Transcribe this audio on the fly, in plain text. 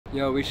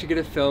Yo, we should get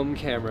a film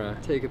camera.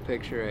 Take a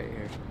picture right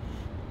here.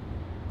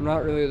 I'm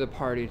not really the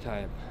party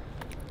type.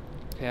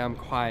 Okay, I'm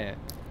quiet.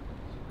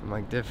 I'm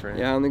like different.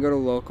 Yeah, I only go to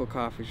local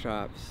coffee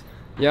shops.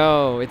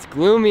 Yo, it's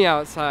gloomy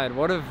outside.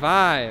 What a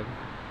vibe.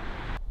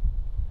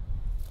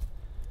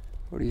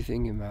 What are you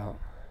thinking about?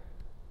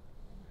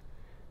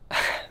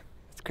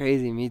 It's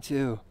crazy, me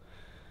too.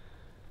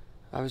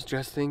 I was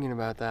just thinking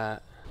about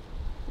that.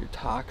 You're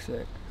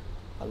toxic.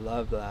 I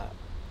love that.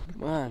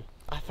 Come on.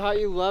 I thought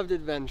you loved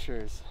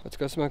adventures. Let's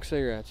go smoke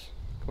cigarettes.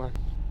 Come on.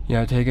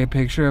 Yeah, take a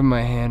picture of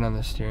my hand on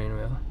the steering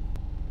wheel.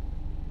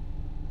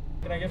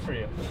 What can I get for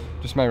you?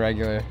 Just my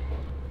regular.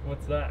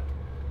 What's that?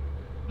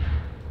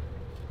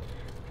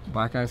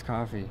 Black Ice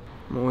Coffee.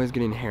 I'm always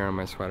getting hair on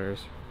my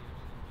sweaters.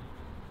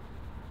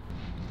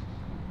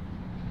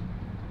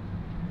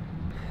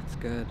 It's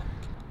good.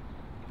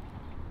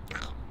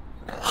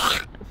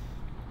 I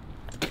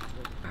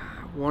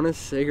want a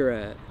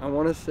cigarette. I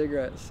want a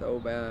cigarette so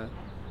bad.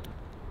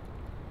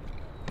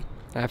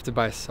 I have to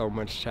buy so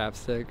much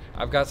chapstick.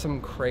 I've got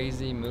some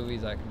crazy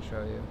movies I can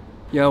show you.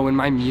 Yo, when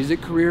my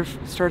music career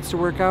starts to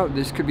work out,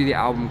 this could be the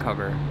album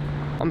cover.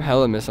 I'm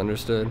hella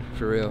misunderstood,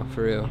 for real,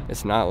 for real.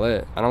 It's not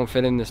lit. I don't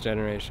fit in this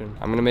generation.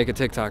 I'm gonna make a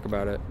TikTok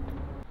about it.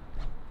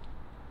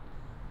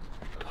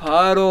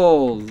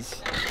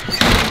 Puddles.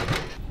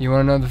 You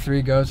wanna know the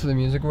 3 goats to the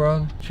music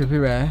world? Trippie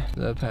Redd,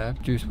 Lil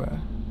Pep, Juice WRLD.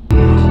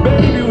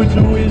 Baby, what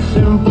you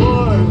wishing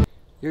for?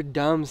 You're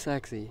dumb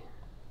sexy.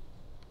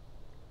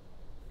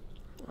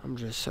 I'm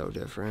just so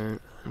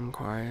different. I'm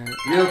quiet.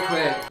 Real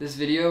quick, this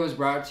video was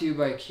brought to you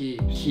by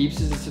Keeps.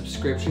 Keeps is a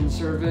subscription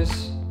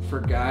service for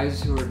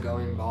guys who are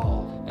going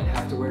bald and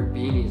have to wear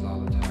beanies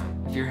all the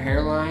time. If your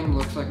hairline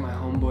looks like my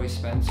homeboy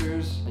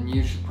Spencer's, then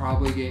you should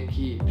probably get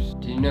Keeps.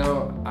 Do you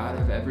know out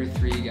of every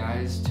 3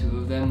 guys, 2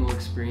 of them will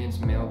experience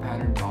male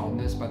pattern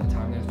baldness by the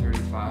time they're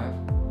 35?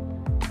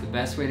 The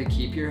best way to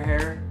keep your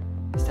hair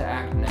is to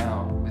act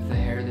now with the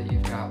hair that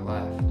you've got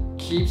left.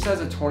 Keeps has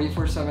a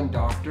 24/7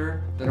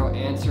 doctor that'll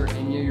answer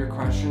any of your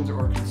questions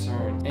or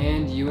concerns.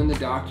 And you and the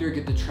doctor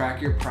get to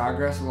track your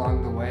progress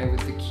along the way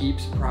with the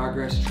Keeps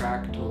Progress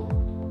Track tool.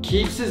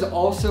 Keeps is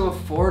also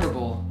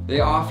affordable. They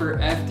offer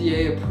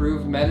FDA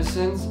approved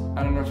medicines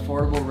at an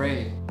affordable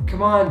rate.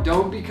 Come on,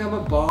 don't become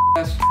a bald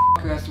ass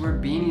who has to wear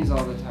beanies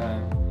all the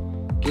time.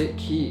 Get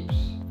Keeps.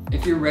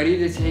 If you're ready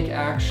to take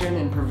action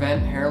and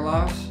prevent hair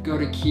loss, go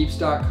to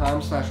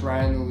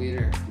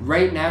keeps.com/RyanTheLeader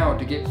right now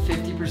to get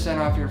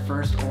 50% off your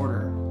first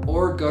order,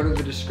 or go to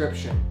the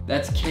description.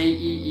 That's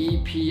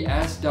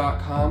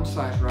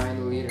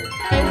keeps.com/RyanTheLeader.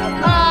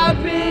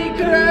 Happy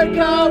Kurt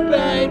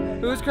Cobain.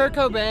 Who's Kurt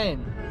Cobain?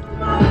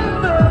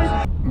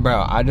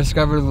 Bro, I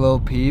discovered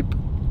Lil Peep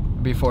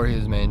before he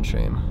was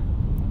mainstream.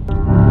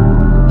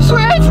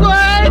 Switch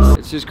words!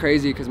 It's just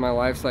crazy because my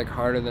life's like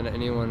harder than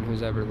anyone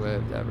who's ever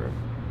lived, ever.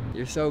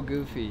 You're so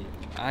goofy.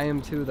 I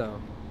am too, though.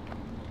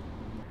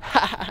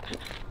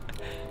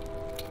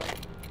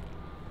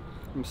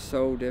 I'm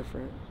so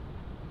different.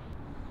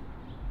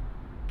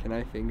 Can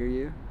I finger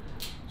you?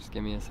 Just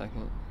give me a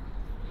second.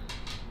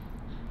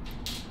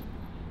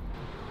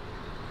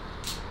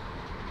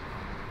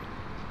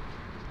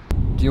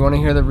 Do you want to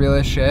hear the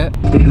realest shit?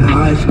 In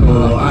high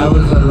school, I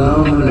was a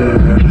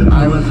loner.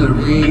 I was a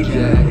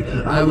reject.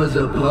 I was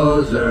a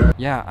poser.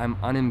 Yeah, I'm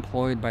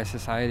unemployed by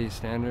society's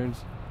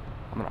standards.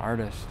 I'm an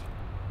artist.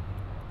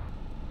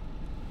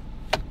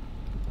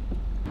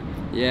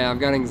 Yeah, I've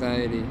got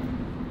anxiety.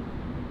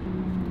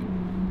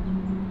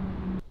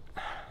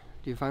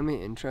 Do you find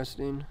me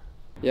interesting?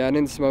 Yeah, I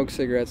didn't smoke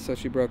cigarettes, so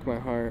she broke my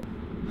heart.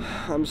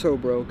 I'm so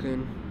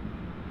broken.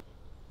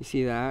 You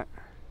see that?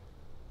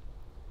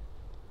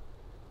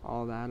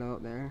 All that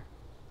out there?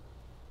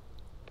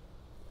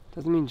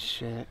 Doesn't mean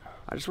shit.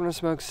 I just want to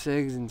smoke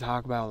cigs and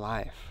talk about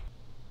life.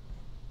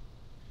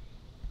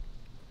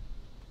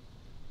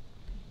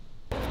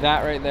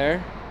 That right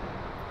there,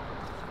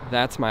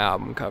 that's my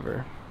album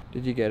cover.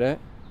 Did you get it?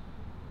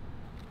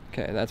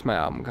 Okay, that's my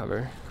album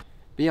cover.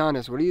 Be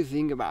honest, what do you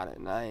think about it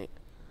at night?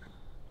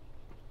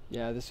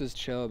 Yeah, this was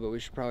chill, but we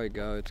should probably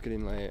go. It's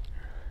getting late.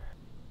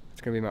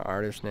 It's gonna be my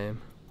artist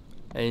name,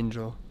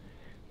 Angel.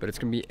 But it's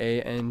gonna be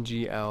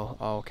A-N-G-L,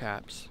 all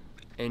caps.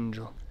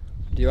 Angel.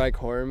 Do you like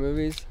horror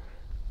movies?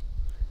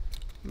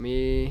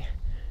 Me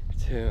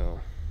too.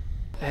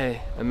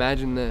 Hey,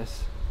 imagine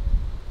this.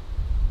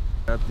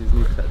 Got these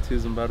new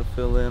tattoos I'm about to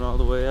fill in all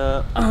the way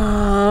up.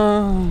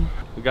 Oh.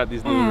 We got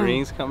these new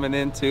rings coming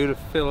in too to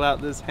fill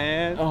out this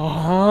hand.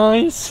 Oh,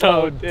 he's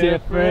so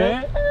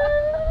different.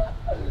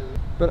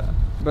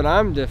 But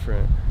I'm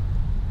different.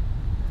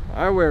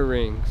 I wear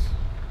rings.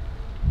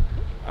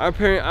 I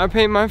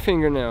paint my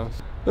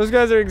fingernails. Those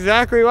guys are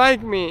exactly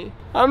like me.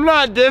 I'm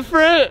not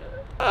different.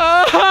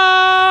 Oh,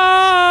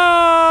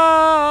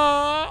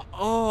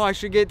 I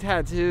should get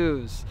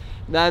tattoos.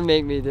 That'd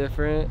make me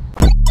different.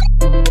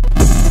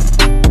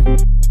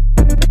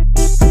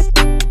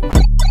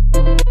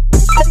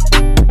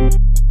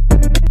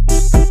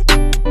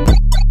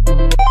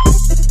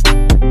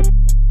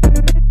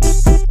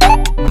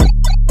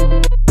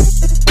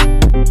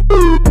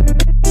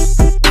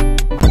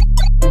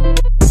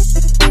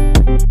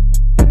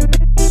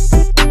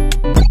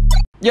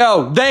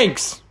 Yo,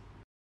 thanks!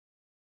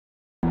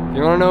 If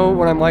you wanna know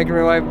what I'm like in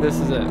real life, this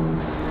is it.